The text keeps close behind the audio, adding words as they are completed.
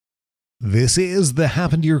This is the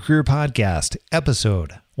Happen to Your Career podcast,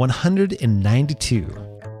 episode 192.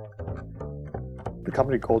 The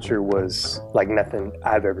company culture was like nothing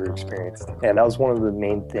I've ever experienced. And that was one of the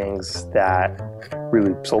main things that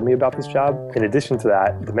really sold me about this job. In addition to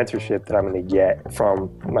that, the mentorship that I'm going to get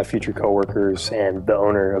from my future coworkers and the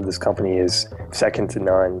owner of this company is second to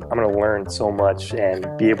none. I'm going to learn so much and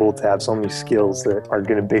be able to have so many skills that are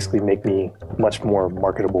going to basically make me much more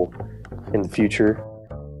marketable in the future.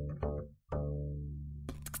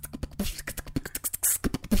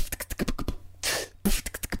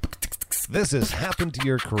 This is Happen to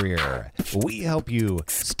Your Career. We help you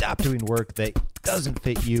stop doing work that doesn't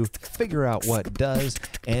fit you, figure out what does,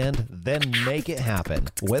 and then make it happen.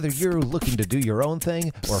 Whether you're looking to do your own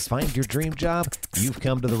thing or find your dream job, you've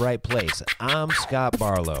come to the right place. I'm Scott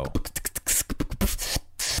Barlow.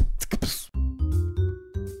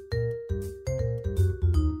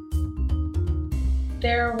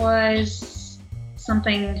 There was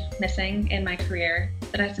something missing in my career,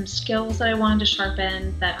 that I had some skills that I wanted to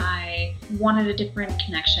sharpen, that I wanted a different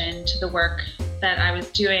connection to the work that I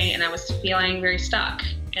was doing, and I was feeling very stuck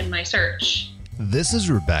in my search. This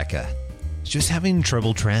is Rebecca. Just having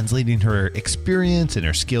trouble translating her experience and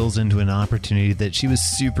her skills into an opportunity that she was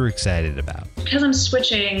super excited about. Because I'm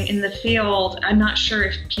switching in the field, I'm not sure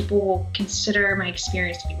if people will consider my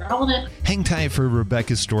experience to be relevant. Hang tight for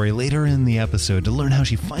Rebecca's story later in the episode to learn how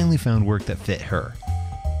she finally found work that fit her.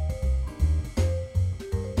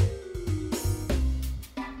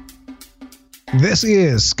 This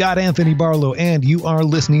is Scott Anthony Barlow, and you are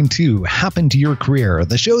listening to Happen to Your Career,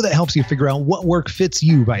 the show that helps you figure out what work fits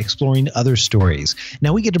you by exploring other stories.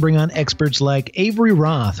 Now we get to bring on experts like Avery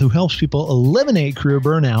Roth, who helps people eliminate career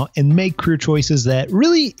burnout and make career choices that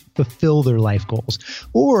really fulfill their life goals.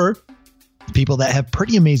 Or people that have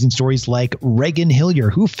pretty amazing stories like Reagan Hillier,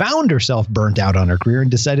 who found herself burnt out on her career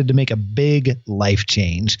and decided to make a big life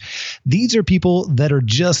change. These are people that are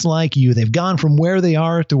just like you. They've gone from where they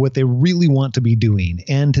are to what they really want to be doing.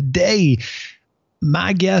 And today,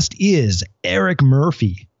 my guest is Eric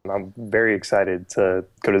Murphy. I'm very excited to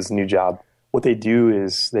go to this new job. What they do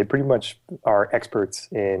is they pretty much are experts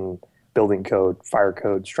in building code, fire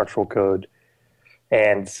code, structural code,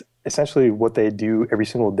 and essentially what they do every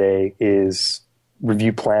single day is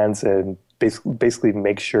review plans and basically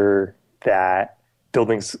make sure that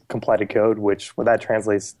buildings comply to code, which what that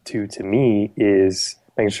translates to me is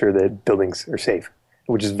making sure that buildings are safe,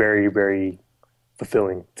 which is very, very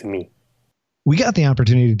fulfilling to me. We got the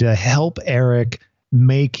opportunity to help Eric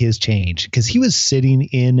make his change because he was sitting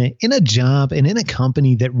in a job and in a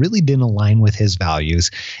company that really didn't align with his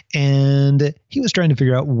values. And he was trying to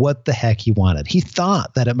figure out what the heck he wanted. He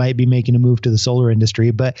thought that it might be making a move to the solar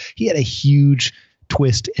industry, but he had a huge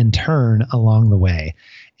twist and turn along the way.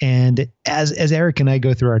 And as Eric and I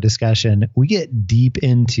go through our discussion, we get deep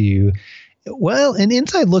into an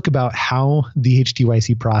inside look about how the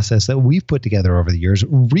HTYC process that we've put together over the years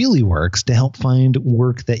really works to help find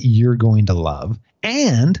work that you're going to love.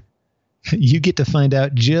 And you get to find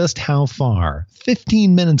out just how far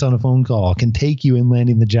 15 minutes on a phone call can take you in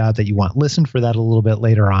landing the job that you want. Listen for that a little bit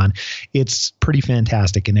later on. It's pretty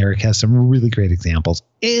fantastic. And Eric has some really great examples.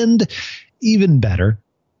 And even better,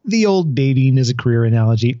 the old dating as a career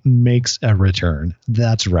analogy makes a return.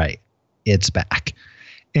 That's right. It's back.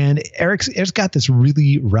 And Eric's got this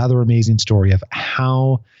really rather amazing story of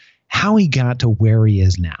how he got to where he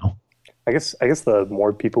is now. I guess the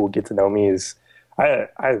more people get to know me is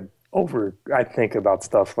I think about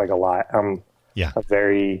stuff like a lot. I'm a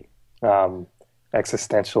very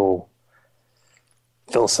existential,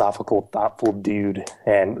 philosophical, thoughtful dude,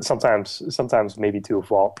 and sometimes maybe to a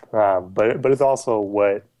fault. But it's also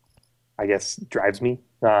what I guess drives me.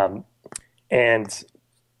 And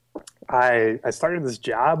I started this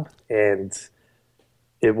job, and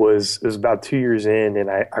it was about 2 years in,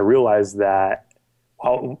 and I realized that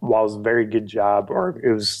while it was a very good job, or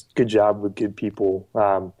it was a good job with good people,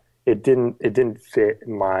 it didn't fit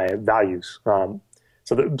my values. The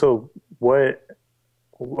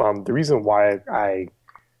reason why I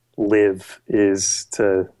live is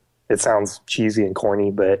it sounds cheesy and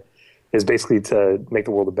corny, but is basically to make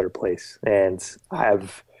the world a better place. And I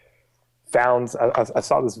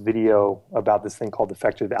saw this video about this thing called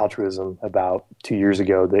effective altruism about 2 years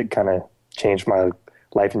ago that kind of changed my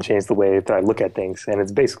life and changed the way that I look at things. And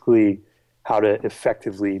it's basically how to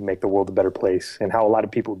effectively make the world a better place. And how a lot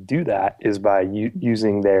of people do that is by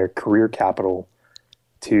using their career capital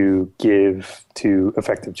to give to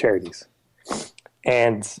effective charities.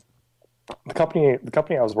 And the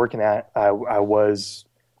company I was working at, I was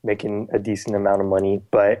making a decent amount of money,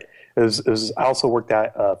 but I also worked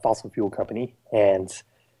at a fossil fuel company, and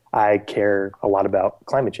I care a lot about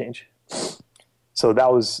climate change. So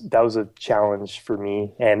that was a challenge for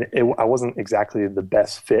me, and I wasn't exactly the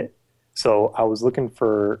best fit. So I was looking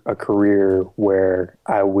for a career where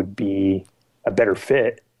I would be a better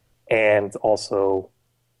fit and also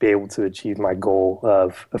be able to achieve my goal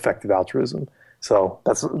of effective altruism. So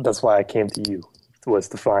that's why I came to you, was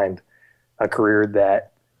to find a career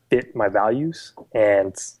that fit my values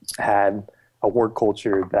and had a work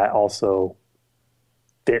culture that also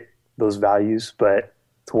fit those values, but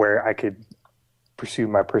to where I could pursue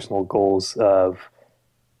my personal goals of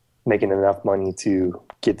making enough money to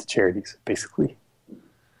give to charities, basically.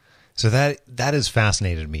 So that has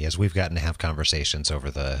fascinated me as we've gotten to have conversations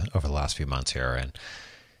over the last few months here. And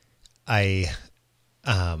I,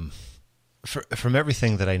 from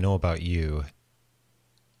everything that I know about you,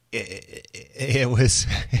 it was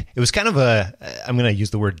kind of I'm going to use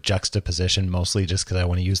the word juxtaposition mostly just because I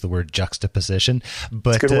want to use the word juxtaposition,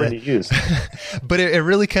 but it's a good word to use. But it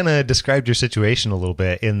really kind of described your situation a little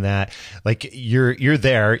bit in that, like, you're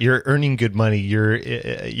there, you're earning good money, you're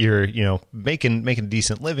making a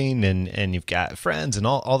decent living, and you've got friends and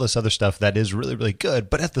all this other stuff that is really, really good.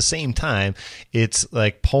 But at the same time, it's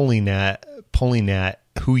like pulling at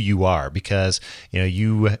who you are, because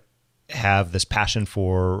you have this passion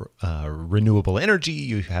for renewable energy.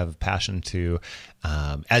 You have a passion to,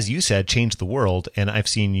 as you said, change the world. And I've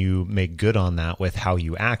seen you make good on that with how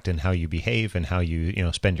you act and how you behave and how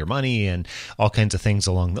you spend your money and all kinds of things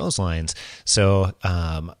along those lines. So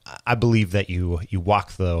I believe that you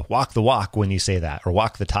walk the walk when you say that, or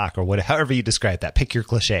walk the talk, or however you describe that. Pick your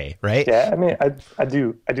cliche, right? Yeah, I mean, I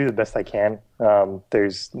do the best I can.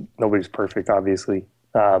 Nobody's perfect, obviously.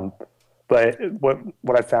 But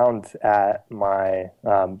what I found at my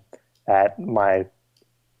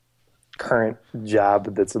current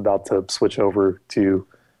job that's about to switch over to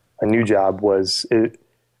a new job was it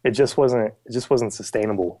just wasn't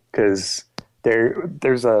sustainable, because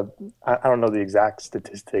there's I don't know the exact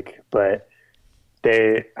statistic, but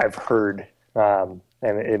I've heard, and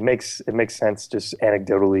it makes sense just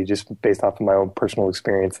anecdotally, just based off of my own personal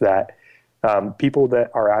experience, that people that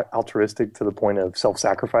are altruistic to the point of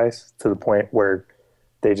self-sacrifice, to the point where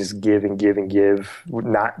they just give and give and give,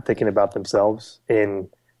 not thinking about themselves, and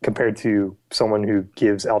compared to someone who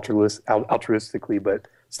gives altruistically but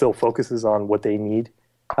still focuses on what they need.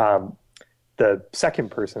 The second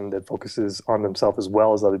person that focuses on themselves as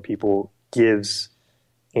well as other people gives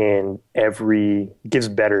better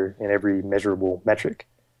in every measurable metric.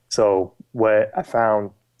 So what I found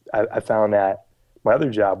at my other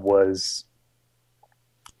job was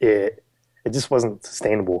it just wasn't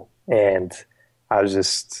sustainable, and it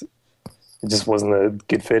just wasn't a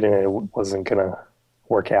good fit, and it wasn't gonna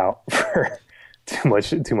work out for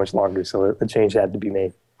too much longer. So a change had to be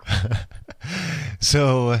made.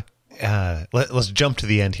 So let's jump to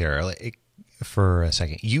the end here for a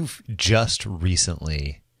second. You've just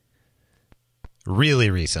recently, really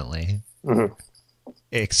recently, mm-hmm.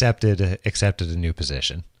 accepted a new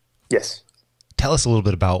position. Yes. Tell us a little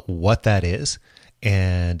bit about what that is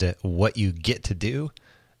and what you get to do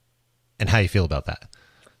and how you feel about that.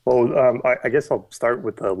 Well, I guess I'll start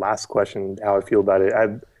with the last question, how I feel about it.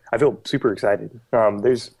 I feel super excited.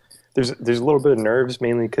 There's a little bit of nerves,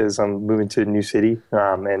 mainly because I'm moving to a new city,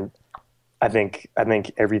 and I think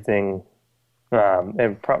everything,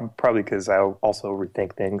 and probably because I also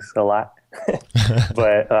overthink things a lot,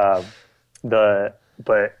 but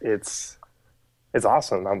it's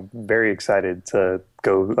awesome. I'm very excited to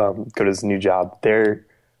go to this new job.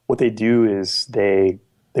 What they do is they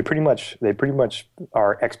pretty much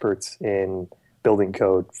are experts in building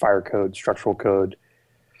code, fire code, structural code,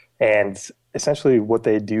 and essentially what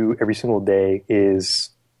they do every single day is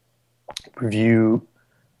review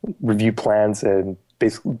plans and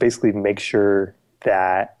basically make sure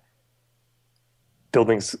that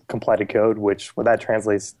buildings comply to code. Which what that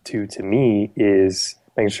translates to me is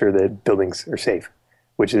making sure that buildings are safe,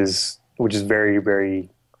 which is very, very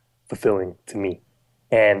fulfilling to me.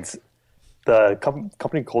 And the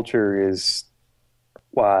company culture is,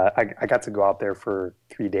 I got to go out there for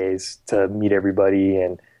 3 days to meet everybody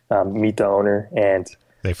and meet the owner. And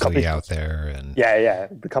they flew you out there, and yeah.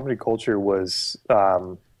 The company culture was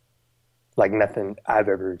like nothing I've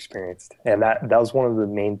ever experienced, and that was one of the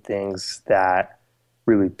main things that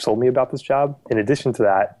really sold me about this job. In addition to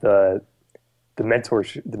that, the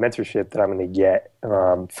mentorship that I'm going to get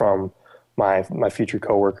from my future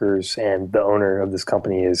coworkers and the owner of this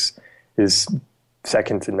company is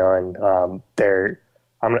second to none.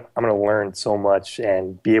 I'm going to learn so much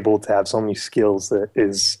and be able to have so many skills that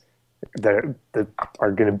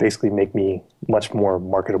are going to basically make me much more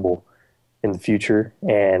marketable in the future.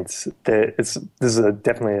 And this is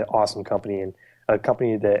definitely an awesome company, and a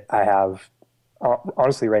company that I have,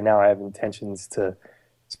 honestly, right now I have intentions to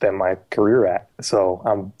spend my career at.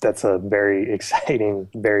 So that's a very exciting,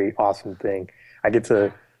 very awesome thing. I get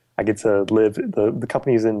to live, the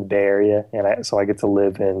company's in the Bay Area, and so I get to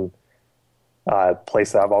live in a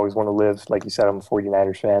place that I've always wanted to live. Like you said, I'm a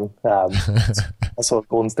 49ers fan. Also a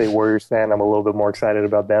Golden State Warriors fan. I'm a little bit more excited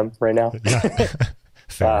about them right now.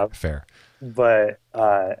 Fair. But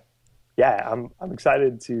yeah, I'm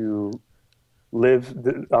excited to live.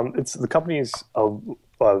 The company is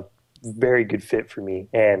a very good fit for me,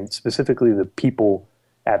 and specifically the people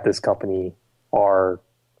at this company are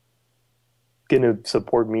going to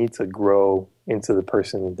support me to grow into the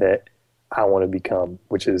person that I want to become,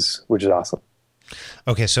 which is awesome.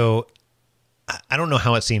 Okay, so I don't know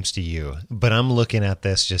how it seems to you, but I'm looking at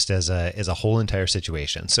this just as a whole entire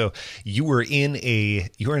situation. So you were in a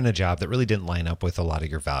job that really didn't line up with a lot of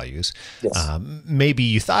your values. Yes. Maybe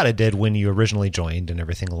you thought it did when you originally joined and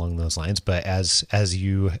everything along those lines, but as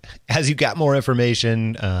you got more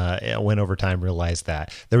information, went over time, realized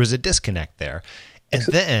that there was a disconnect there, and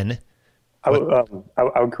then I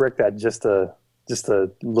would correct that just a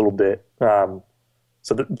little bit.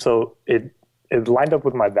 So it lined up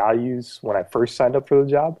with my values when I first signed up for the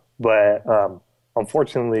job, but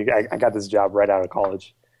unfortunately, I got this job right out of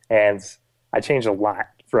college, and I changed a lot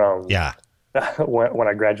from when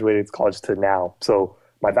I graduated college to now. So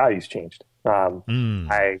my values changed.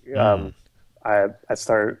 I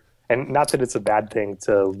started, and not that it's a bad thing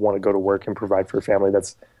to want to go to work and provide for a family.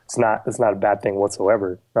 It's not a bad thing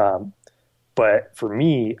whatsoever. But for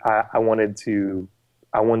me, I wanted to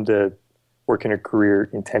work in a career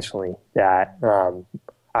intentionally that,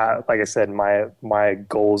 like I said, my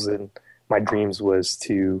goals and my dreams was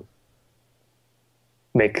to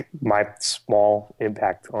make my small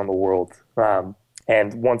impact on the world.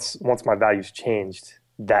 And once my values changed,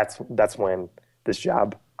 that's when this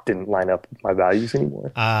job didn't line up with my values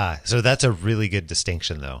anymore. So that's a really good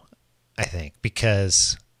distinction, though, I think,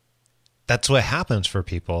 because that's what happens for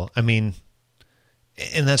people. I mean,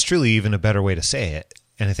 and that's truly even a better way to say it.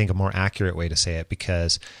 And I think a more accurate way to say it,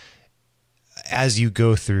 because as you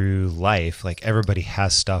go through life, like everybody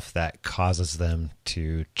has stuff that causes them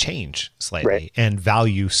to change slightly, right, and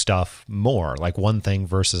value stuff more, like one thing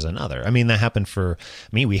versus another. I mean, that happened for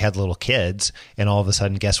me. We had little kids, and all of a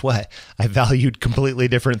sudden, guess what? I valued completely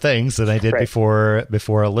different things than I did before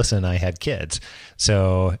Alyssa and I had kids.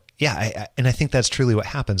 So yeah, I think that's truly what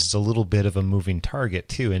happens. It's a little bit of a moving target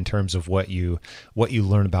too, in terms of what you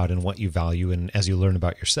learn about and what you value, and as you learn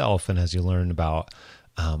about yourself, and as you learn about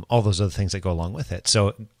all those other things that go along with it.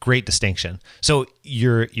 So great distinction. So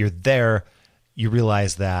you're there, you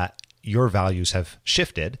realize that your values have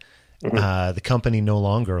shifted. Mm-hmm. The company no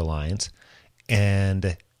longer aligns,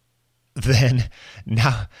 and then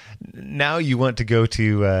now you want to go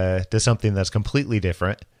to something that's completely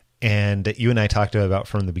different. And you and I talked about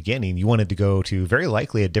from the beginning, you wanted to go to very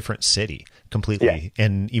likely a different city completely,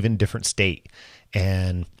 and even different state.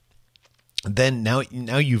 And then now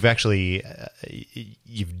you've actually,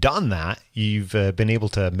 you've done that. You've been able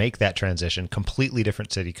to make that transition, completely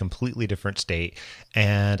different city, completely different state.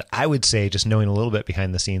 And I would say, just knowing a little bit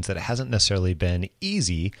behind the scenes, that it hasn't necessarily been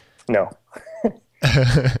easy. No.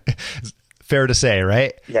 Fair to say,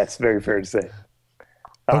 right? Yes, very fair to say.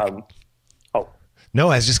 Okay. No,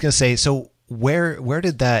 I was just going to say, so where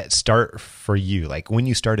did that start for you? Like when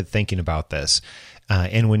you started thinking about this,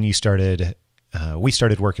 and when you started, we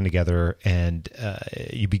started working together, and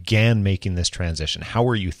you began making this transition. How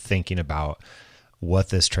were you thinking about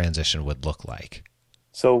what this transition would look like?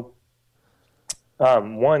 So,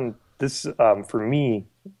 this for me,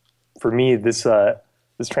 this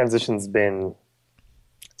transition's been,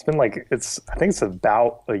 I think it's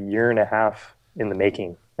about a year and a half in the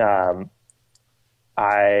making. You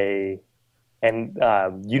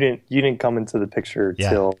didn't come into the picture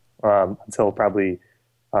until probably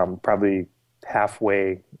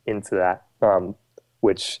halfway into that,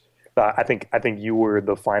 which I think you were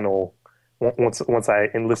the final. Once I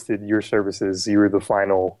enlisted your services, you were the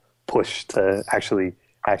final push to actually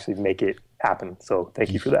make it happen. So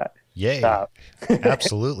thank you for that. Yay!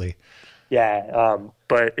 Absolutely. Yeah,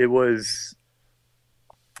 but it was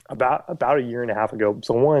about a year and a half ago.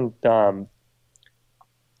 So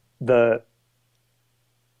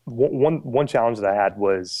one challenge that I had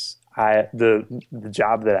was the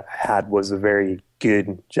job that I had was a very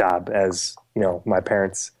good job, as you know, my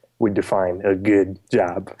parents would define a good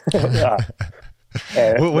job.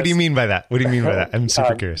 What do you mean by that? What do you mean by that? I'm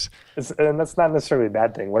super curious. And that's not necessarily a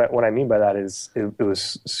bad thing. What I mean by that is it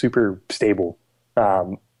was super stable.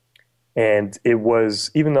 And it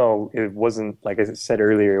was, even though it wasn't, like I said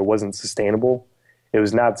earlier, it wasn't sustainable, it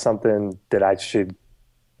was not something that I should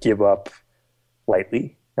give up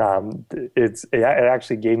lightly. It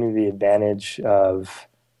actually gave me the advantage of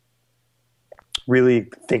really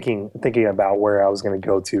thinking about where I was going to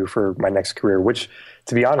go to for my next career, which,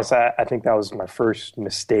 to be honest, I think that was my first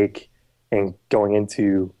mistake in going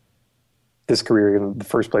into this career in the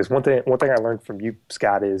first place. One thing I learned from you,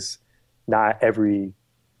 Scott, is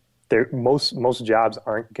most jobs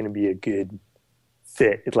aren't going to be a good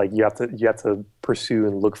fit. It's like you have to pursue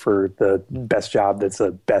and look for the best job that's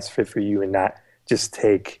the best fit for you, and not just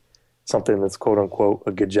take something that's quote unquote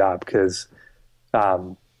a good job. Because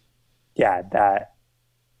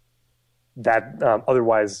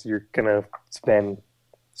otherwise you're gonna spend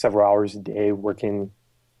several hours a day working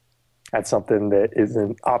at something that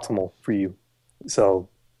isn't optimal for you. So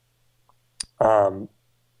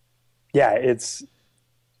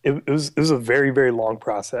it was a very, very long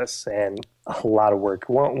process and a lot of work.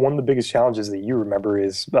 One of the biggest challenges that you remember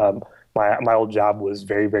is my old job was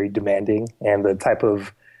very, very demanding, and the type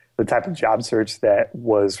of job search that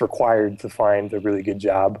was required to find a really good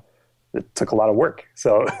job, it took a lot of work.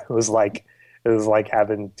 So it was like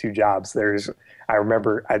having two jobs.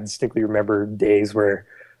 I distinctly remember days where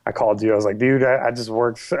I called you. I was like, dude, I just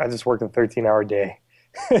worked a 13-hour day,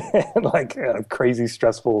 like a crazy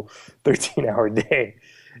stressful 13-hour day.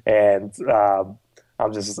 And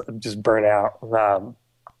I'm just burnt out.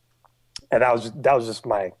 And that was just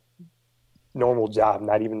my normal job,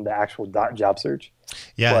 not even the actual job search.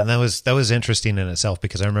 Yeah. But, and that was interesting in itself,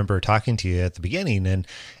 because I remember talking to you at the beginning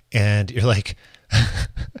and you're like,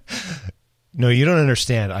 no, you don't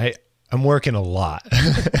understand. I'm working a lot.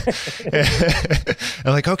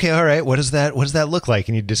 I'm like, okay, all right. What does that look like?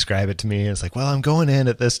 And you describe it to me. And it's like, well, I'm going in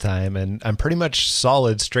at this time and I'm pretty much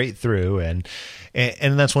solid straight through. And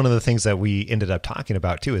that's one of the things that we ended up talking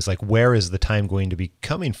about too, is like, where is the time going to be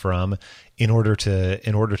coming from in order to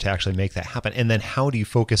actually make that happen? And then how do you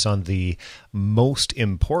focus on the most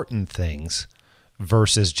important things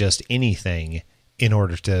versus just anything in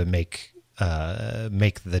order to make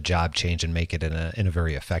the job change and make it in a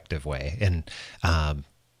very effective way. And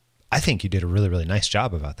I think you did a really, really nice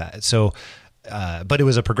job about that. So, but it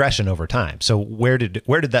was a progression over time. So where did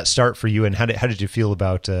that start for you, and how did you feel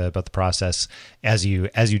about the process as you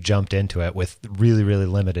jumped into it with really, really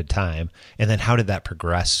limited time? And then how did that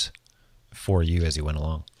progress for you as you went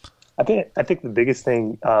along? I think the biggest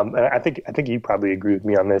thing, and I think you probably agree with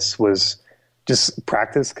me on this, was just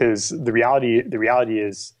practice. Because the reality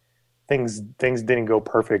is, things didn't go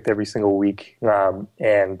perfect every single week.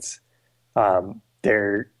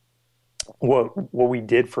 What we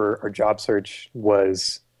did for our job search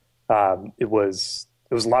was, it was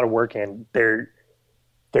a lot of work, and there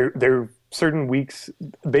are certain weeks,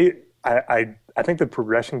 I think the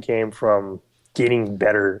progression came from getting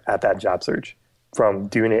better at that job search, from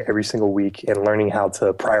doing it every single week and learning how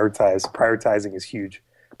to prioritize. Prioritizing is huge.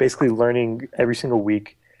 Basically learning every single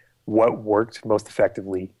week what worked most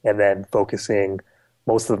effectively, and then focusing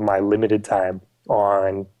most of my limited time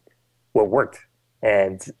on what worked.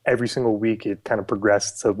 And every single week it kind of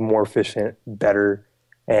progressed to more efficient, better,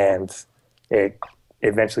 and it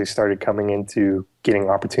eventually started coming into getting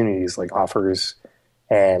opportunities like offers.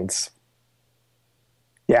 And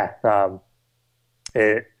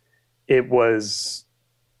it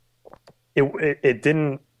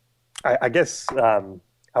didn't, I guess I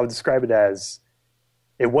would describe it as,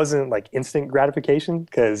 it wasn't like instant gratification,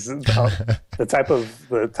 because the type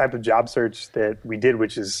of job search that we did,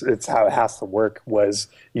 which is, it's how it has to work, was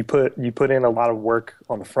you put in a lot of work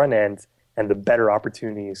on the front end, and the better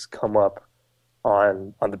opportunities come up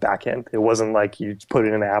on the back end. It wasn't like you put it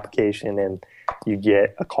in an application and you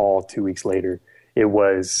get a call 2 weeks later. It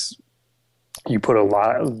was, you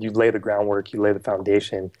lay the groundwork, you lay the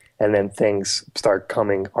foundation, and then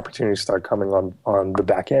opportunities start coming on the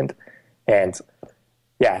back end. And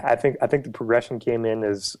yeah, I think the progression came in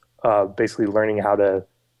as basically learning how to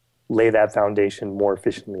lay that foundation more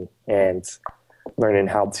efficiently, and learning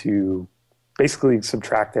how to basically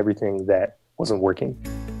subtract everything that wasn't working.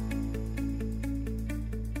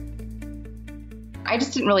 I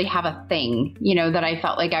just didn't really have a thing, that I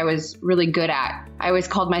felt like I was really good at. I always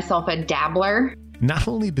called myself a dabbler. Not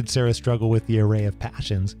only did Sarah struggle with the array of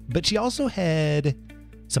passions, but she also had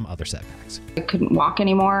some other setbacks. I couldn't walk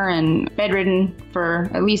anymore, and bedridden for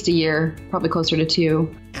at least a year, probably closer to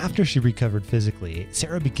 2. After she recovered physically,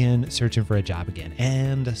 Sarah began searching for a job again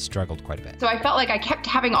and struggled quite a bit. So I felt like I kept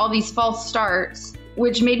having all these false starts,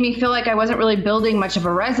 which made me feel like I wasn't really building much of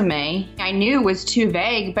a resume. I knew it was too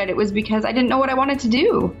vague, but it was because I didn't know what I wanted to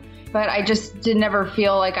do. but I just did never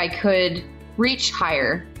feel like I could reach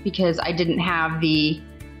higher because I didn't have the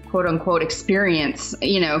quote unquote experience,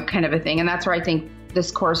 kind of a thing. And that's where I think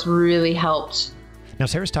this course really helped. Now,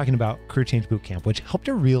 Sarah's talking about Career Change Bootcamp, which helped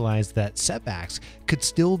her realize that setbacks could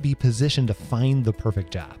still be positioned to find the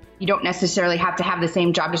perfect job. You don't necessarily have to have the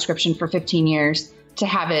same job description for 15 years to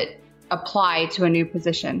have it apply to a new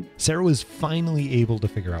position. Sarah was finally able to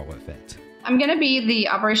figure out what fit. I'm going to be the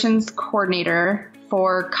operations coordinator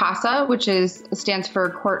for CASA, which stands for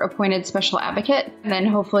Court Appointed Special Advocate. And then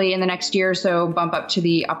hopefully in the next year or so, bump up to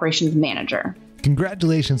the operations manager.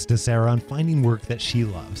 Congratulations to Sarah on finding work that she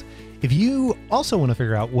loves. If you also want to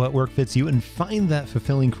figure out what work fits you and find that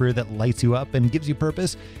fulfilling career that lights you up and gives you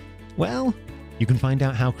purpose, well, you can find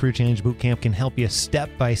out how Career Change Bootcamp can help you step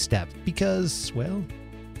by step because, well,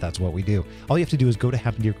 that's what we do. All you have to do is go to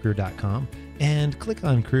happentoyourcareer.com and click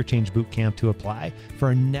on Career Change Bootcamp to apply for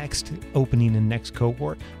our next opening and next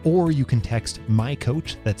cohort, or you can text my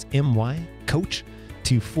coach, that's MY coach,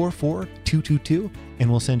 to 44222, and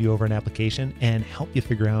we'll send you over an application and help you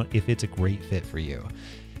figure out if it's a great fit for you.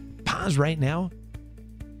 Pause right now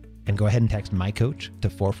and go ahead and text my coach to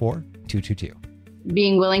 44222.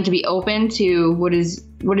 Being willing to be open to what is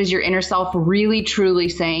your inner self really truly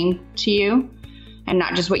saying to you, and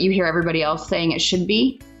not just what you hear everybody else saying it should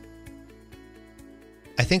be.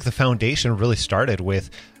 I think the foundation really started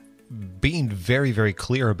with being very, very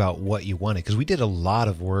clear about what you wanted, because we did a lot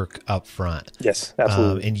of work up front. Yes,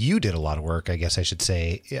 absolutely. And you did a lot of work, I guess I should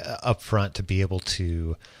say, up front to be able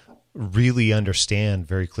to really understand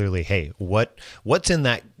very clearly, hey, what's in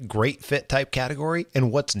that great fit type category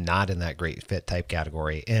and what's not in that great fit type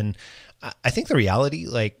category. And I think the reality,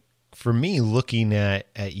 like for me, looking at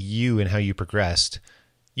you and how you progressed,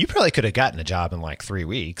 you probably could have gotten a job in like 3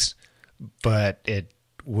 weeks, but it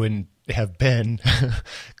wouldn't have been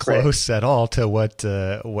close at all to what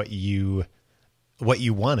you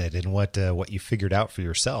wanted and what you figured out for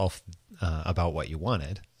yourself about what you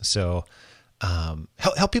wanted. So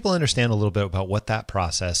help people understand a little bit about what that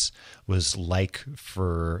process was like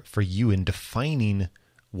for you in defining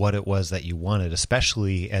what it was that you wanted,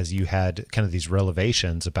 especially as you had kind of these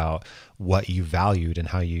revelations about what you valued and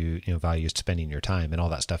how you valued spending your time, and all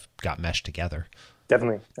that stuff got meshed together.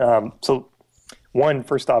 Definitely. So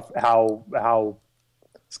first off, how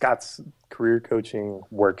Scott's career coaching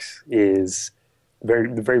works is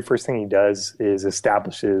the very first thing he does is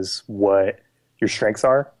establishes what your strengths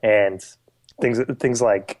are, and things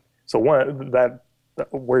like, so one, that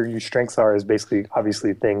where your strengths are is basically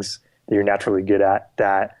obviously things that you're naturally good at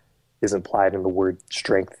that is implied in the word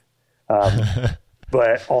strength.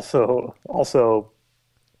 But also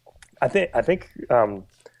I think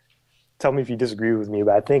tell me if you disagree with me,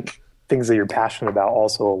 but I think things that you're passionate about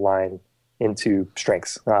also align into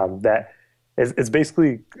strengths. That it's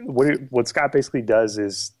basically what Scott basically does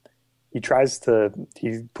is he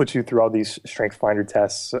puts you through all these strength finder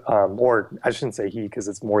tests, or I shouldn't say he, because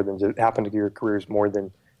it's more than just happened to your career is more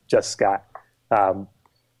than just Scott.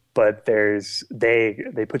 But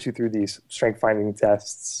they put you through these strength finding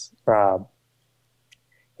tests,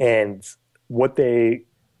 and what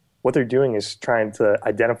they're doing is trying to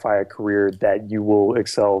identify a career that you will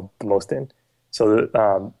excel the most in.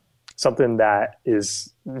 So something that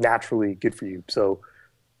is naturally good for you. So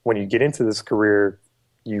when you get into this career,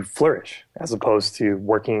 you flourish, as opposed to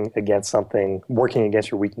working against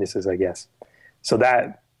your weaknesses, I guess. So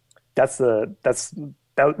that was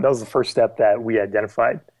the first step that we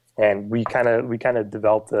identified, and we kind of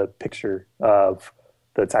developed a picture of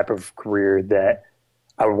the type of career that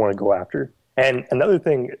I would want to go after. And another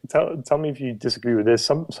thing, tell me if you disagree with this.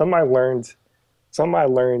 Some I learned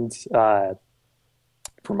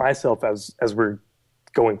for myself as we're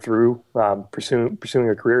going through pursuing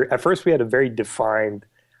a career. At first, we had a very defined,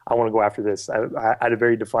 I want to go after this. I had a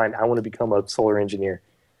very defined, I want to become a solar engineer.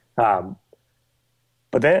 But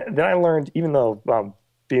then I learned, even though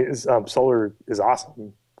solar is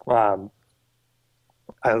awesome, I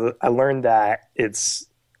learned that it's,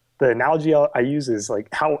 the analogy I use is like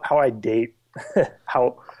how I date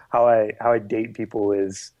how I date people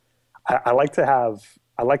is I like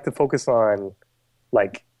to focus on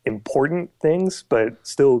like important things, but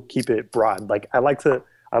still keep it broad. Like I like to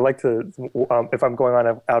if I'm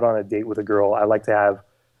going out on a date with a girl, I like to have,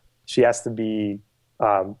 she has to be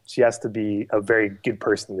a very good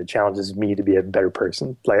person that challenges me to be a better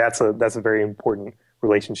person. Like that's a very important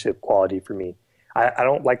relationship quality for me. I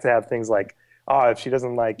don't like to have things like, oh, if she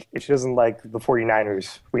doesn't like the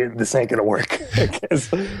 49ers, this ain't gonna work. Because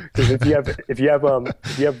if you have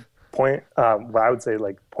what I would say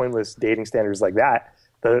like pointless dating standards like that,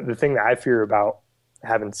 the thing that I fear about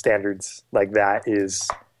having standards like that is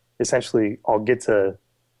essentially I'll get to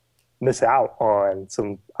miss out on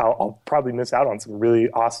I'll probably miss out on some really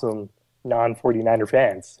awesome non-49er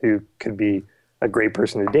fans who could be a great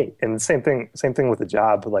person to date. And the same thing with a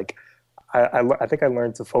job. Like I think I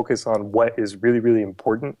learned to focus on what is really, really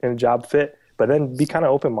important in a job fit, but then be kind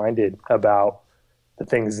of open-minded about the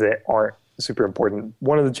things that aren't super important.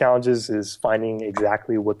 One of the challenges is finding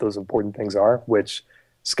exactly what those important things are, which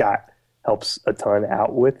Scott helps a ton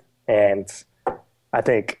out with. And I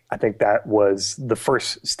think that was the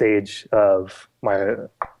first stage of my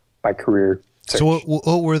career search. So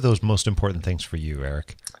what were those most important things for you,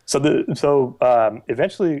 Eric? So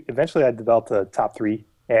eventually I developed a top three,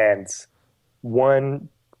 and one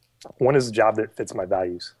is a job that fits my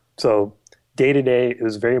values. So day to day, it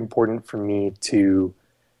was very important for me to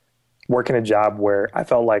work in a job where I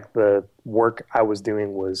felt like the work I was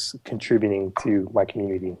doing was contributing to my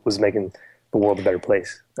community, was making the world a better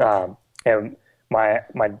place. And my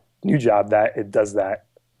new job, that it does that,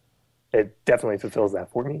 it definitely fulfills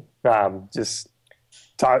that for me. Just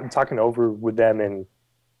talking over with them and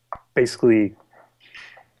basically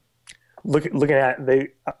looking at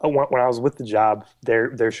when I was with the job,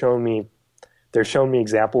 they're showing me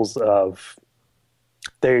examples of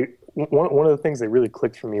one of the things that really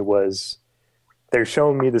clicked for me was they're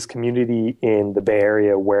showing me this community in the Bay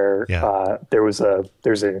Area where there's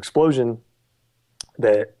an explosion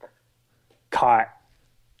that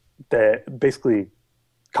basically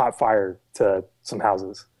caught fire to some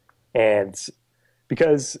houses. And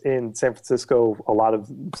because in San Francisco, a lot of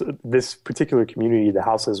this particular community, the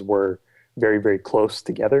houses were very, very close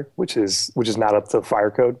together, which is not up to fire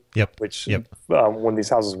code. Yep. When these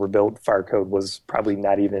houses were built, fire code was probably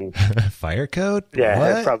not even fire code.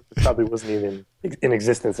 Yeah, it probably wasn't even in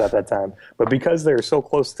existence at that time. But because they're so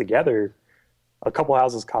close together, a couple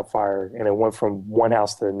houses caught fire, and it went from one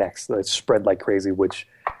house to the next. It spread like crazy, which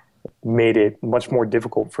made it much more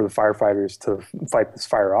difficult for the firefighters to fight this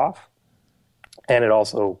fire off. And it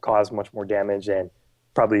also caused much more damage and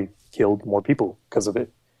probably killed more people because of it.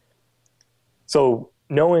 So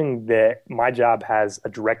knowing that my job has a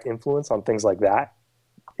direct influence on things like that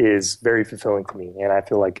is very fulfilling to me, and I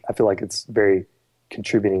feel like it's very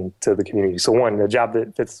contributing to the community. So one, a job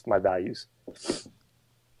that fits my values.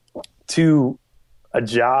 Two, a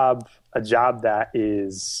job that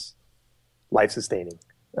is life sustaining,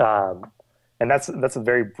 and that's a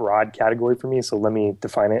very broad category for me. So let me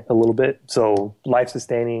define it a little bit. So life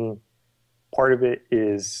sustaining. Part of it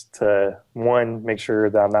is to, one, make sure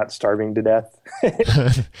that I'm not starving to death. And,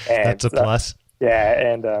 that's a plus.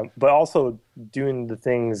 But also doing the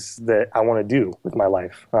things that I want to do with my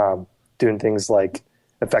life. Doing things like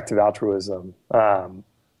effective altruism.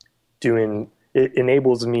 It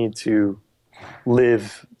enables me to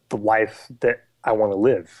live the life that I want to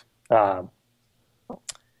live. And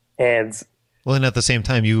at the same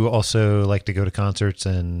time, you also like to go to concerts,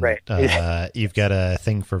 and right. You've got a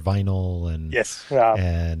thing for vinyl, and yes,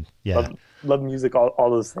 and yeah, love music,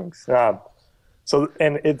 all those things.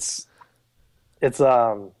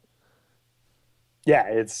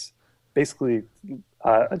 It's basically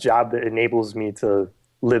a job that enables me to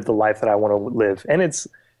live the life that I want to live, and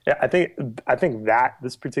I think that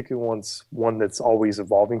this particular one's one that's always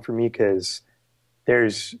evolving for me, because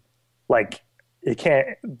there's like.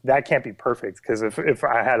 That can't be perfect, because if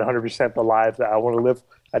I had 100% the life that I want to live,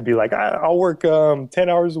 I'd be like, I'll work 10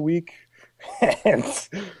 hours a week and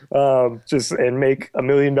make $1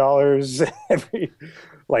 million every.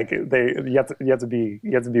 Like you have to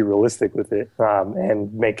be realistic with it,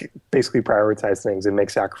 and basically prioritize things and make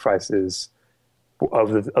sacrifices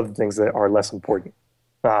of the things that are less important.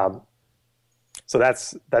 So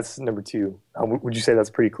that's number two. Would you say that's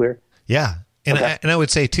pretty clear? Yeah. And okay. I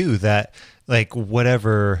would say too that like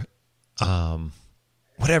whatever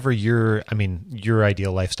your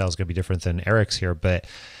ideal lifestyle is going to be different than Eric's here, but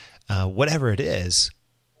whatever it is,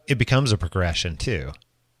 it becomes a progression too.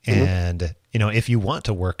 Mm-hmm. And if you want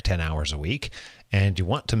to work 10 hours a week and you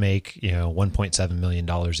want to make $1.7 million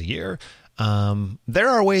a year, there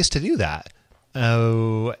are ways to do that.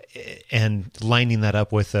 And lining that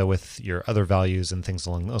up with your other values and things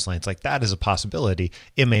along those lines, like that is a possibility.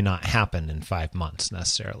 It may not happen in 5 months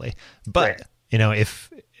necessarily, but right.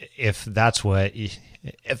 If that's what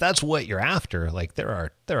you're after, like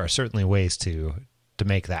there are certainly ways to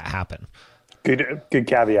make that happen. Good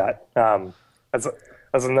caveat. That's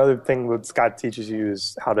another thing that Scott teaches you,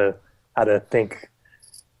 is how to think.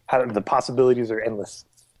 The possibilities are endless.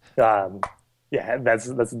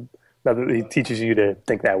 He teaches you to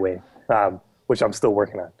think that way, which I'm still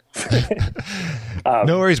working on.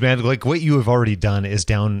 No worries, man. Like what you have already done is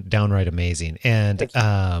downright amazing. And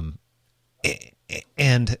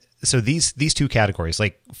And so these two categories,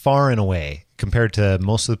 like far and away compared to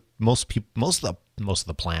most of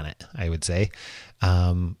the planet, I would say,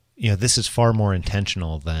 this is far more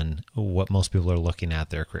intentional than what most people are looking at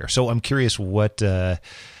their career. So I'm curious what the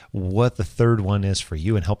third one is for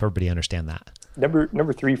you, and help everybody understand that.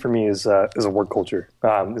 Number three for me is a work culture.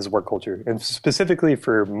 And specifically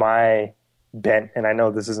for my bent, and I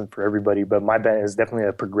know this isn't for everybody, but my bent is definitely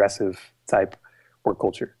a progressive type work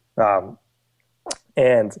culture.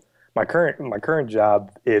 And my current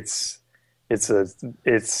job, the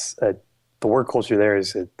work culture there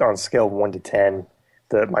is on a scale of 1 to 10.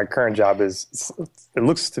 My current job it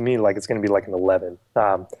looks to me like it's going to be like an 11.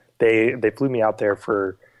 They flew me out there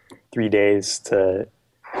for 3 days to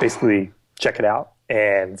basically check it out,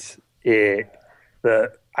 and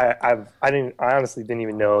I honestly didn't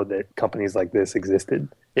even know that companies like this existed.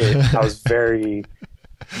 I was very,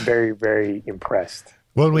 very, very impressed.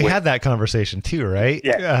 Well, we had that conversation too, right?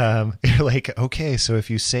 Yeah. You're like, okay, so if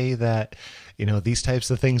you say that, these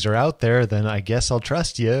types of things are out there, then I guess I'll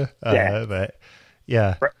trust you. Yeah. But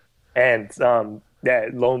yeah. And lo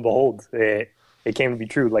and behold, it came to be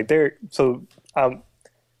true. Like the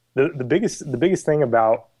biggest thing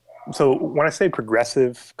about, so when I say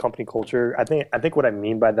progressive company culture, I think what I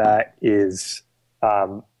mean by that is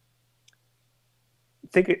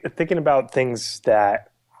thinking about things that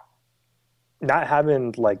not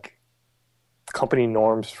having like company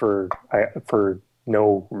norms for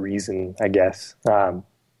no reason, I guess.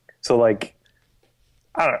 So like,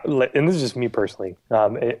 I don't know, and this is just me personally.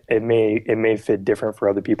 It may fit different for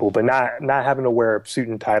other people, but not having to wear a suit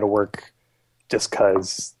and tie to work just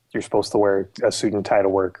because you're supposed to wear a suit and tie to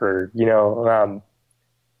work, or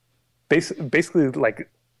basically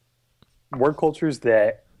like work cultures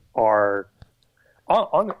that are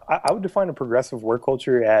I would define a progressive work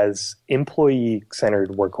culture as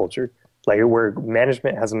employee-centered work culture, like where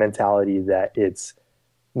management has a mentality that it's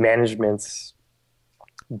management's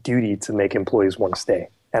duty to make employees want to stay.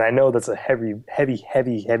 And I know that's a heavy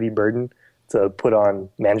burden to put on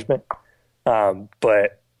management.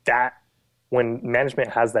 But that when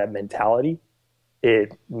management has that mentality,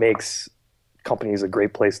 it makes companies a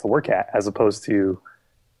great place to work at, as opposed to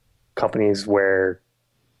companies where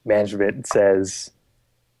management says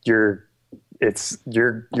your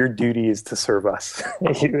duty is to serve us,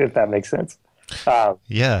 if that makes sense.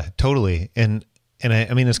 Yeah, totally. And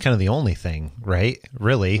I mean, it's kind of the only thing, right?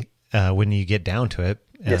 Really, when you get down to it.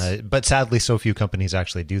 Yes. But sadly, so few companies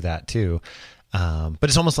actually do that too. But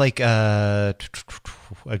it's almost like a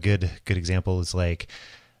good example is like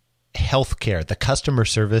healthcare. The customer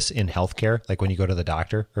service in healthcare, like when you go to the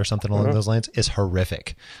doctor or something along those lines, is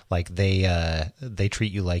horrific. Like they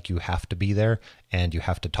treat you like you have to be there and you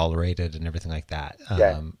have to tolerate it and everything like that.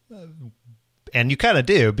 Yeah. And you kind of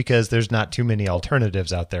do, because there's not too many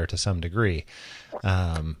alternatives out there to some degree.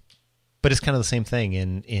 But it's kind of the same thing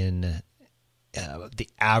in the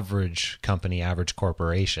average company, average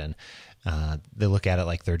corporation. They look at it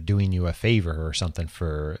like they're doing you a favor or something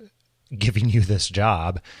for giving you this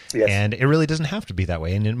job. Yes. And it really doesn't have to be that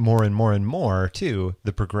way. And more and more too,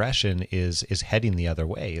 the progression is heading the other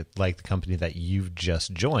way. Like the company that you've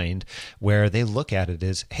just joined, where they look at it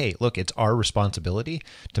as, hey, look, it's our responsibility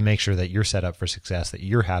to make sure that you're set up for success, that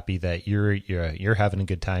you're happy, that you're having a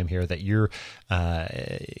good time here, that you're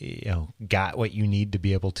got what you need to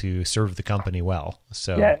be able to serve the company well.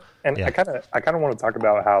 So yeah, and yeah. I kind of want to talk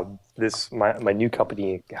about how my new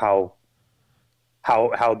company, how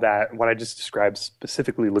that what I just described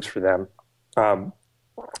specifically looks for them.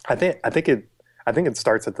 I think it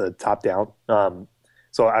starts at the top down.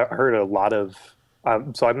 So I heard a lot of.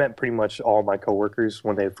 So I met pretty much all my coworkers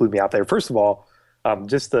when they flew me out there. First of all,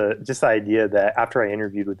 just the idea that after I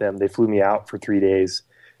interviewed with them, they flew me out for 3 days,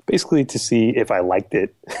 basically to see if I liked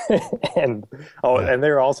it. and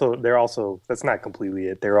they're also that's not completely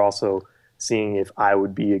it. They're also seeing if I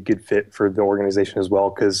would be a good fit for the organization as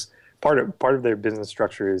well, because part of their business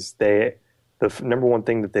structure is the number one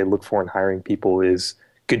thing that they look for in hiring people is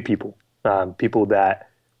good people, people that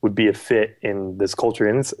would be a fit in this culture.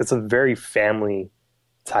 And it's a very family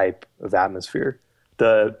type of atmosphere.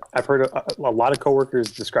 I've heard a lot of coworkers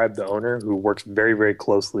describe the owner, who works very, very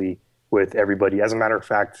closely with everybody. As a matter of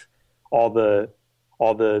fact, all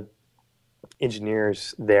the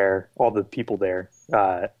engineers there, all the people there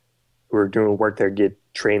who are doing work there get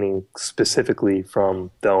training specifically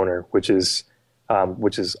from the owner, which is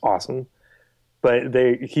awesome. But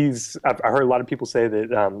I heard a lot of people say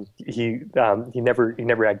that he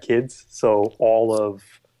never had kids, so all of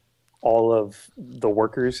the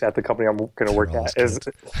workers at the company I'm going to work at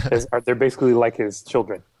they're basically like his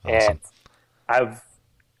children. Awesome. And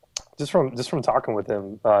just from talking with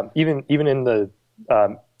him, even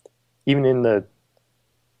um, even in the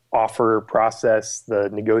offer process, the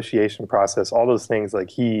negotiation process, all those things, like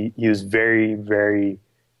he was very, very,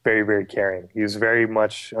 very, very caring. He was very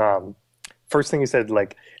much, first thing he said,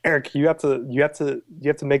 like, Eric, you have to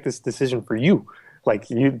make this decision for you. Like,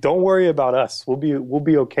 you don't worry about us. We'll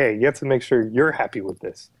be okay. You have to make sure you're happy with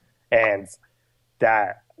this. And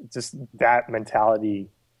that mentality,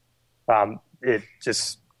 it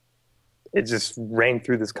just rang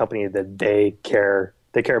through this company that they care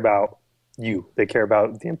about you. They care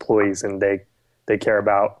about the employees, and they care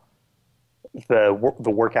about the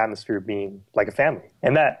work atmosphere being like a family.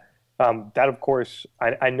 And that of course,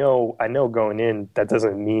 I know going in, that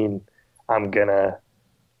doesn't mean I'm gonna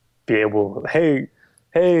be able, hey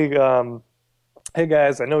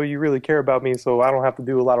guys, I know you really care about me, so I don't have to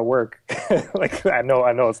do a lot of work. Like, I know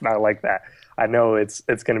it's not like that. I know it's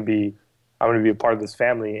gonna be, I'm gonna be a part of this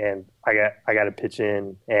family, and I got to pitch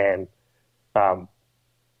in and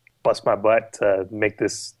bust my butt to make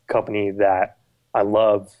this company that I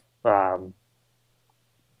love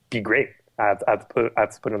be great. I have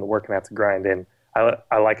to put in the work, and I have to grind, and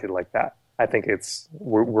I like it like that. I think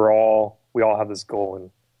we all have this goal,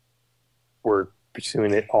 and we're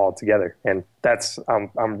pursuing it all together. And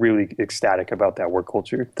I'm really ecstatic about that work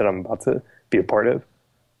culture that I'm about to be a part of.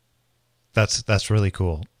 That's really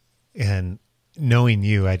cool. And knowing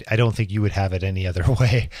you, I don't think you would have it any other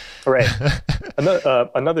way. Right.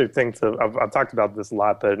 Another thing I've talked about this a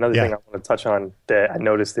lot, but another thing I want to touch on that I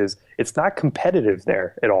noticed is it's not competitive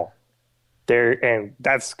there at all. And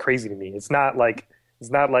that's crazy to me. It's not like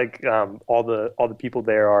all the people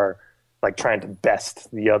there are like trying to best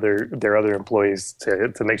their other employees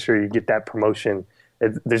to make sure you get that promotion.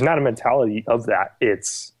 There's not a mentality of that.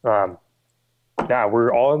 It's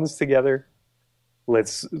we're all in this together.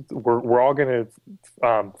 We're all going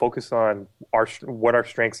to focus on what our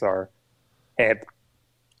strengths are and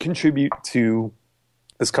contribute to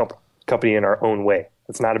this company in our own way.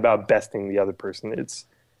 It's not about besting the other person. It's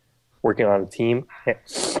working on a team and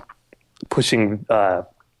pushing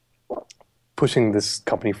this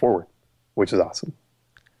company forward, which is awesome.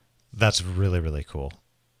 That's really, really cool.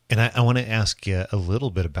 And I want to ask you a little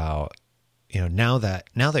bit about, now that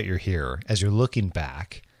you're here, as you're looking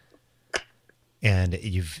back, and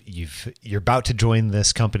you're about to join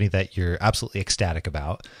this company that you're absolutely ecstatic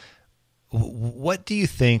about, what do you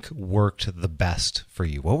think worked the best for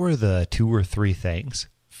you? What were the 2 or 3 things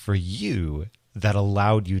for you that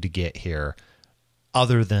allowed you to get here,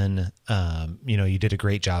 other than, you did a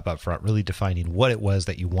great job up front, really defining what it was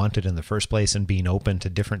that you wanted in the first place and being open to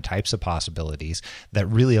different types of possibilities that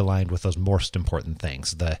really aligned with those most important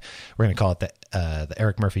things. We're going to call it the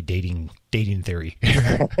Eric Murphy dating theory.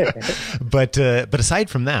 But aside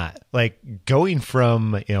from that, like going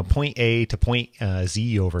from, point A to point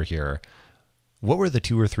Z over here, what were the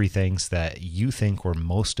 2 or 3 things that you think were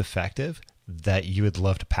most effective that you would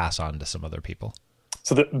love to pass on to some other people?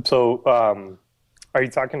 Are you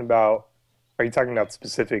talking about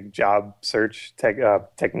specific job search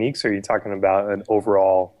techniques, or are you talking about an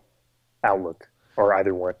overall outlook, or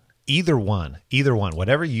either one? Either one,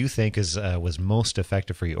 whatever you think was most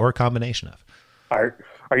effective for you, or a combination of.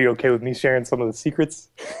 Are you okay with me sharing some of the secrets?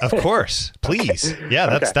 Of course, please. Okay.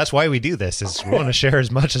 Yeah, that's why we do this. Is we want to share as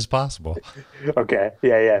much as possible. Okay.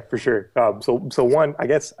 Yeah, for sure. So one, I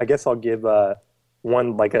guess I'll give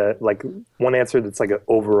one one answer that's like an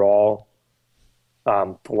overall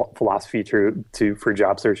philosophy for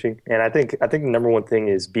job searching. And I think the number one thing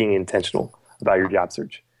is being intentional about your job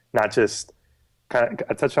search. Not just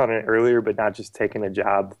I touched on it earlier, but not just taking a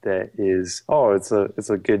job that is, it's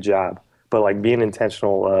a good job, but like being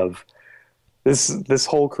intentional of this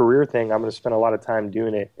whole career thing. I'm going to spend a lot of time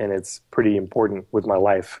doing it, and it's pretty important with my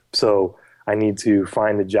life. So I need to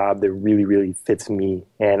find a job that really, really fits me,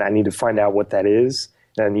 and I need to find out what that is,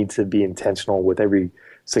 and I need to be intentional with every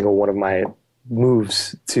single one of my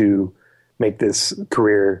moves to make this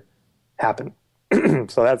career happen.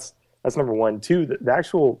 So that's number one. 2, the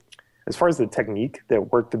actual, as far as the technique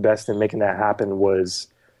that worked the best in making that happen was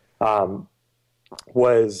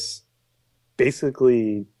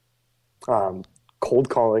basically cold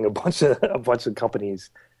calling a bunch of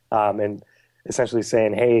companies, and essentially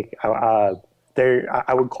saying, hey, I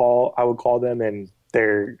would call them, and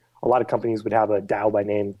a lot of companies would have a dial by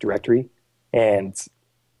name directory, and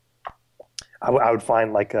I would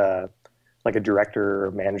find like a director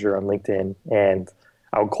or manager on LinkedIn, and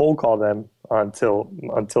I would cold call them until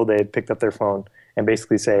they had picked up their phone and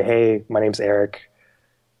basically say, hey, my name's Eric.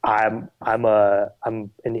 I'm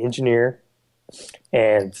an engineer,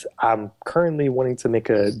 and I'm currently wanting to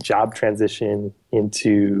make a job transition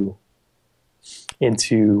into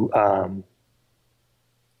into a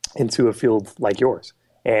field like yours.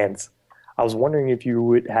 And I was wondering if you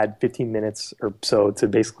would had 15 minutes or so to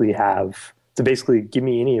basically give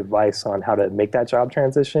me any advice on how to make that job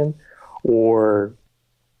transition, or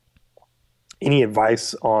any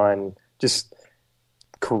advice on just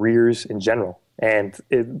careers in general. And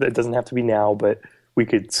it doesn't have to be now, but we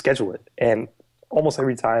could schedule it. And almost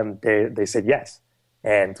every time they said yes.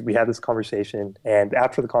 And we had this conversation. And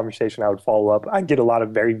after the conversation, I would follow up. I'd get a lot of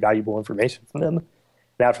very valuable information from them.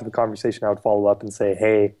 And after the conversation, I would follow up and say,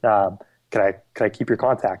 hey, can I keep your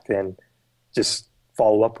contact and just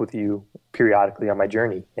follow up with you periodically on my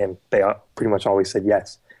journey? And they pretty much always said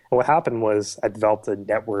yes. And what happened was I developed a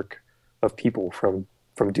network of people from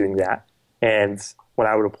doing that. And when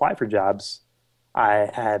I would apply for jobs, I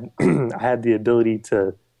had I had the ability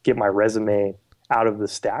to get my resume out of the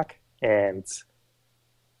stack and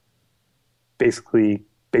basically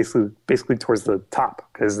towards the top,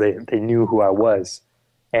 because they knew who I was.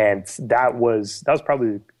 And that was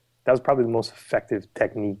probably the most effective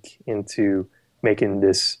technique into making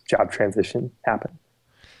this job transition happen.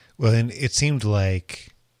 Well, and it seemed like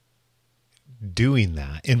doing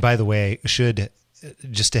that, and by the way,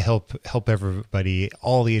 just to help everybody,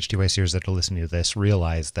 all the HTYCers that are listening to this,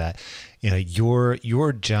 realize that, you know,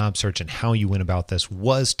 your job search and how you went about this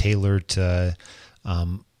was tailored to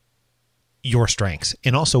your strengths,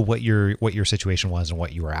 and also what your situation was and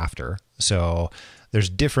what you were after. So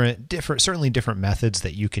there's certainly different methods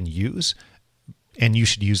that you can use, and you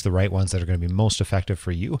should use the right ones that are going to be most effective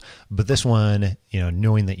for you. But this one, you know,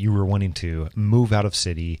 knowing that you were wanting to move out of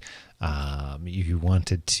city, you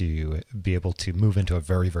wanted to be able to move into a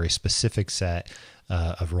very, very specific set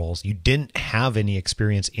of roles. You didn't have any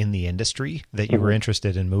experience in the industry that you were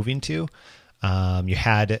interested in moving to. You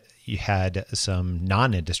had some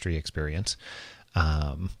non-industry experience.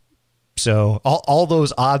 So all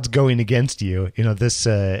those odds going against you, you know, this,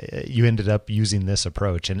 you ended up using this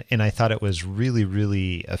approach, and I thought it was really,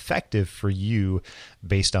 really effective for you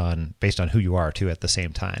based on who you are too at the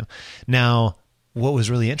same time. Now, what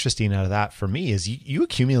was really interesting out of that for me is you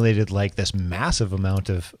accumulated like this massive amount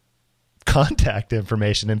of contact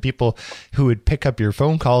information and people who would pick up your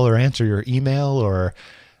phone call or answer your email or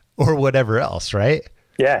whatever else, right?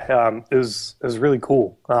 Yeah, it was really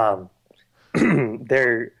cool.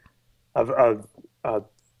 There,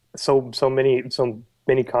 so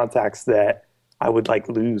many contacts that I would like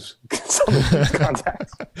lose some of these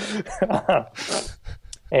contacts.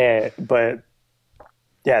 But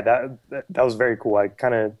yeah, that was very cool. I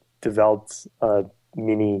kind of developed a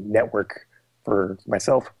mini network for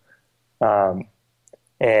myself.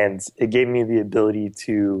 And it gave me the ability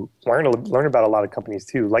to learn about a lot of companies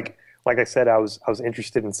too. Like I said, I was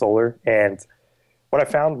interested in solar, and what I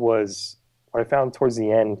found towards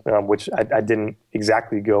the end, which I didn't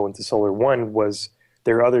exactly go into solar. One was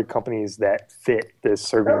there are other companies that fit this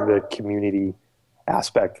serving the community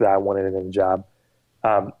aspect that I wanted in a job.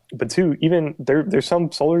 But two, even there's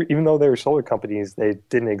some solar, even though there were solar companies, they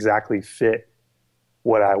didn't exactly fit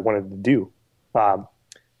what I wanted to do.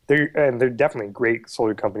 They're definitely great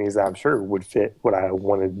solar companies that I'm sure would fit what I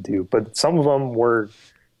wanted to do. But some of them were,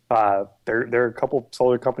 there are a couple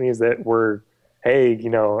solar companies that were, hey, you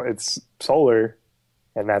know, it's solar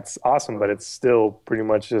and that's awesome, but it's still pretty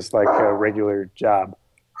much just like a regular job,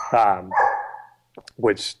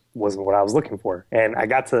 which wasn't what I was looking for. And I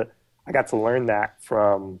got to learn that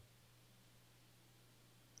from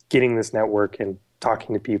getting this network and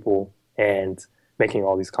talking to people and making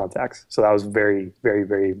all these contacts. So that was very, very,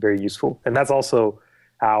 very, very useful. And that's also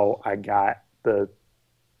how I got the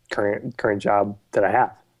current job that I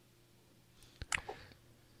have.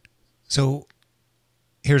 So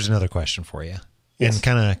here's another question for you. Yes.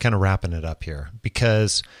 And kind of wrapping it up here,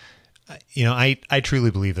 because you know, I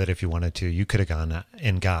truly believe that if you wanted to, you could have gone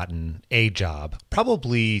and gotten a job,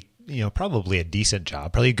 probably a decent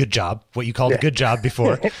job, probably a good job, what you called a good job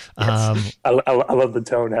before. Yes. I love the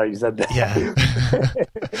tone how you said that. Yeah.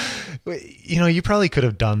 You know, you probably could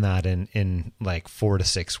have done that in like 4 to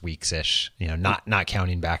 6 weeks ish, you know, not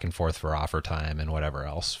counting back and forth for offer time and whatever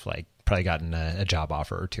else, like probably gotten a job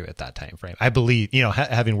offer or two at that time frame. I believe, you know,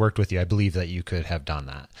 having worked with you, I believe that you could have done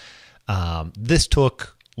that. This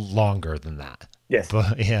took longer than that. Yes.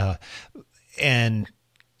 But, yeah. And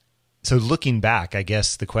so looking back, I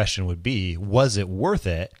guess the question would be, was it worth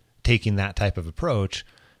it taking that type of approach?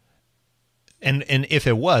 And if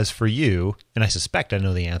it was for you, and I suspect I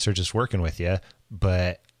know the answer just working with you,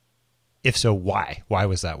 but if so, why? Why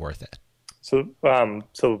was that worth it? So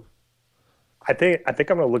I think I'm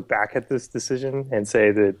going to look back at this decision and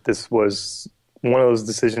say that this was one of those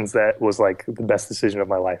decisions that was like the best decision of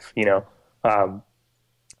my life, you know?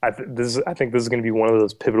 I think this is going to be one of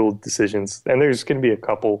those pivotal decisions, and there's going to be a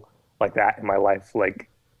couple like that in my life, like,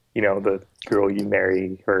 you know, the girl you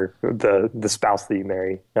marry or the spouse that you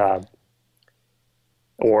marry,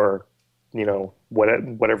 or, you know,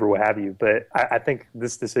 whatever, what have you. But I think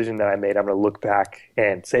this decision that I made, I'm going to look back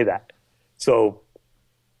and say that. So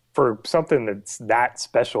for something that's that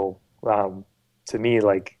special, to me,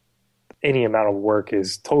 like, any amount of work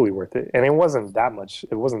is totally worth it. And it wasn't that much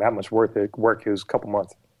work. It was a couple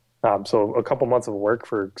months. So a couple months of work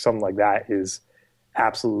for something like that is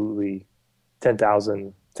absolutely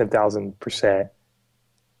 10,000%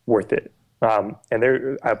 worth it. And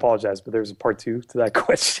I apologize, but there's a part two to that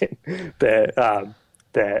question that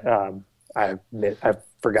I admit I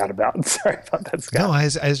forgot about. Sorry about that, Scott. No, I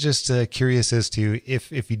was just curious as to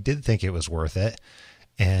if you did think it was worth it,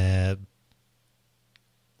 and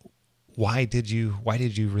why did you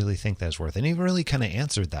really think that was worth it? And you really kind of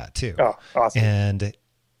answered that too. Oh, awesome. And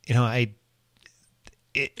you know,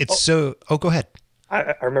 go ahead.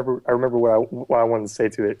 I remember what I wanted to say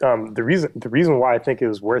to it. The reason why I think it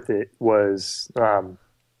was worth it was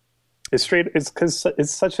it's because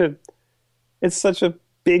it's such a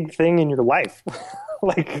big thing in your life.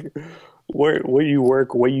 Like, where you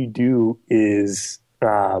work, what you do is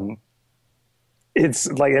it's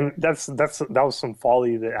like, and that was some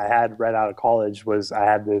folly that I had right out of college. Was I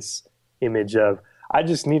had this image of, I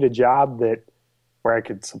just need a job where I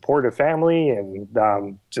could support a family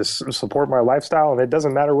and just support my lifestyle. And it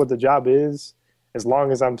doesn't matter what the job is, as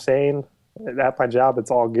long as I'm sane at my job,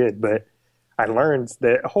 it's all good. But I learned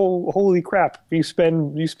that, holy crap, you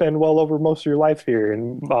spend well over most of your life here.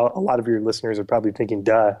 And a lot of your listeners are probably thinking,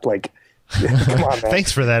 duh, like, come on, man.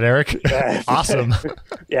 Thanks for that, Eric. Awesome.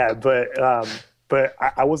 Yeah. But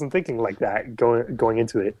I wasn't thinking like that going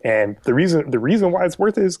into it. And the reason why it's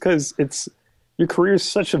worth it is because your career is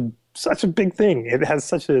such a big thing. It has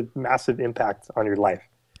such a massive impact on your life.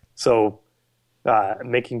 So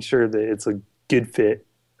making sure that it's a good fit,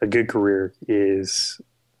 a good career is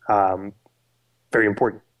very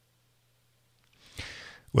important.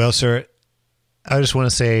 Well, sir, I just want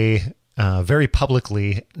to say very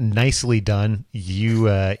publicly, nicely done.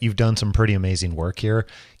 You've done some pretty amazing work here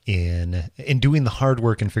in doing the hard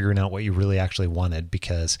work and figuring out what you really actually wanted,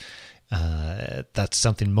 because that's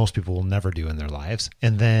something most people will never do in their lives.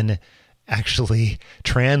 And then actually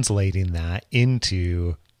translating that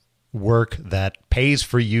into work that pays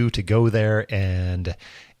for you to go there and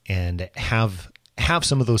have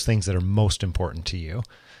some of those things that are most important to you.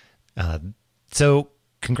 So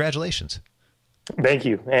congratulations. Thank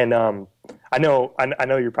you. And I know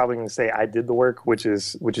you're probably going to say I did the work, which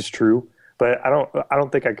is true, but I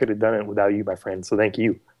don't think I could have done it without you, my friend. So thank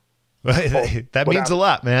you. That means a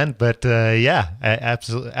lot, man. But yeah, I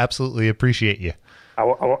absolutely appreciate you. I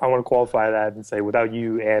want to qualify that and say without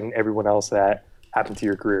you and everyone else that happened to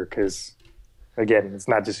your career, because again, it's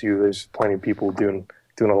not just you. There's plenty of people doing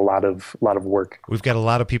a lot of work. We've got a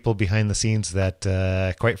lot of people behind the scenes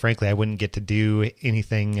that, quite frankly, I wouldn't get to do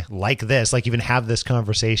anything like this, like even have this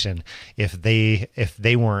conversation, if they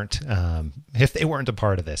weren't a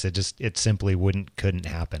part of this. It simply couldn't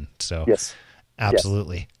happen. So yes,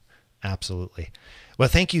 absolutely. Yes. Absolutely. Well,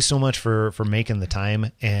 thank you so much for making the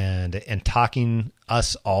time and talking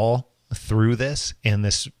us all through this and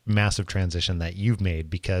this massive transition that you've made,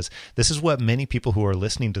 because this is what many people who are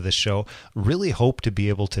listening to this show really hope to be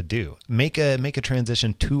able to do. Make a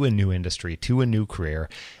transition to a new industry, to a new career,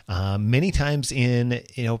 many times in,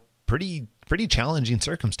 pretty challenging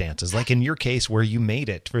circumstances, like in your case where you made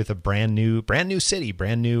it with a brand new city,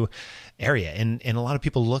 brand new area. And a lot of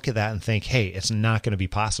people look at that and think, hey, it's not going to be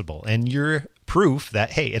possible. And you're proof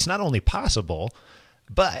that, hey, it's not only possible,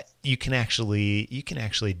 but you can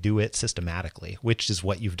actually do it systematically, which is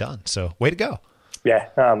what you've done. So way to go. Yeah.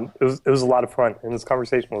 It was a lot of fun. And this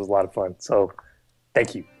conversation was a lot of fun. So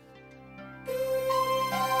thank you.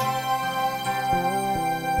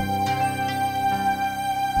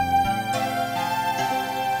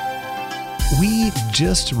 We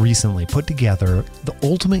just recently put together the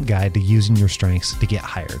ultimate guide to using your strengths to get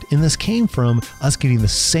hired. And this came from us getting the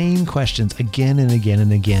same questions again and again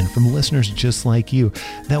and again from listeners just like you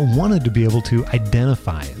that wanted to be able to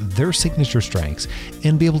identify their signature strengths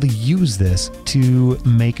and be able to use this to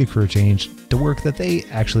make a career change to work that they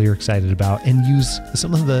actually are excited about and use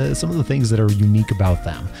some of the things that are unique about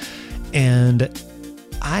them. And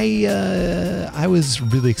I was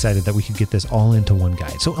really excited that we could get this all into one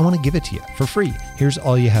guide. So I want to give it to you for free. Here's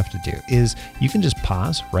all you have to do is you can just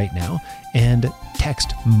pause right now and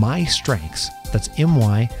text my strengths. That's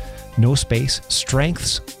MY, no space,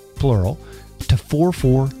 strengths, plural, to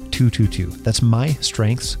 44222. That's my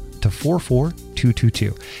strengths, to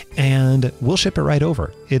 44222 and we'll ship it right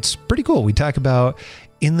over. It's pretty cool. We talk about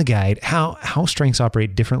in the guide how strengths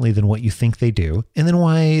operate differently than what you think they do, and then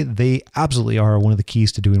why they absolutely are one of the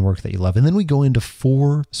keys to doing work that you love. And then we go into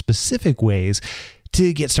 4 specific ways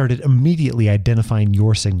to get started immediately identifying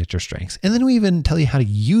your signature strengths. And then we even tell you how to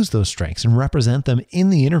use those strengths and represent them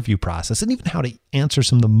in the interview process, and even how to answer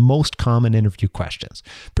some of the most common interview questions.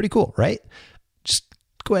 Pretty cool, right? Just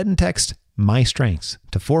go ahead and text my strengths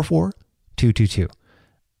to 44222.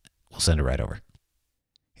 We'll send it right over.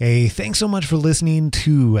 Hey, thanks so much for listening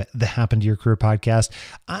to the Happen to Your Career podcast.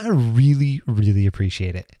 I really, really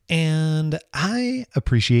appreciate it. And I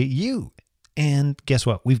appreciate you. And guess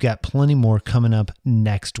what? We've got plenty more coming up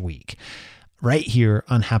next week right here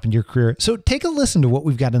on Happen to Your Career. So take a listen to what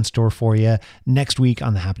we've got in store for you next week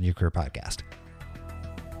on the Happen to Your Career podcast.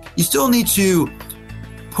 You still need to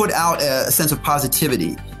put out a sense of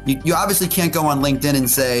positivity. You obviously can't go on LinkedIn and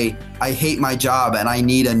say, I hate my job and I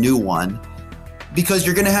need a new one, because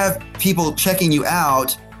you're going to have people checking you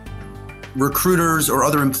out, recruiters or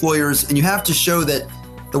other employers, and you have to show that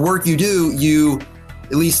the work you do, you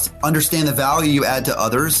at least understand the value you add to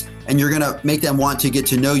others, and you're going to make them want to get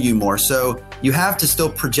to know you more. So you have to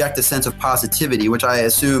still project a sense of positivity, which I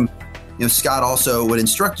assume, Scott also would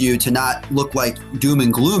instruct you to not look like doom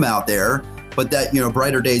and gloom out there, but that,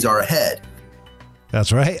 brighter days are ahead.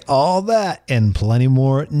 That's right. All that and plenty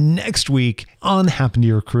more next week on Happen to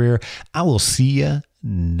Your Career. I will see you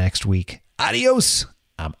next week. Adios.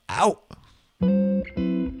 I'm out.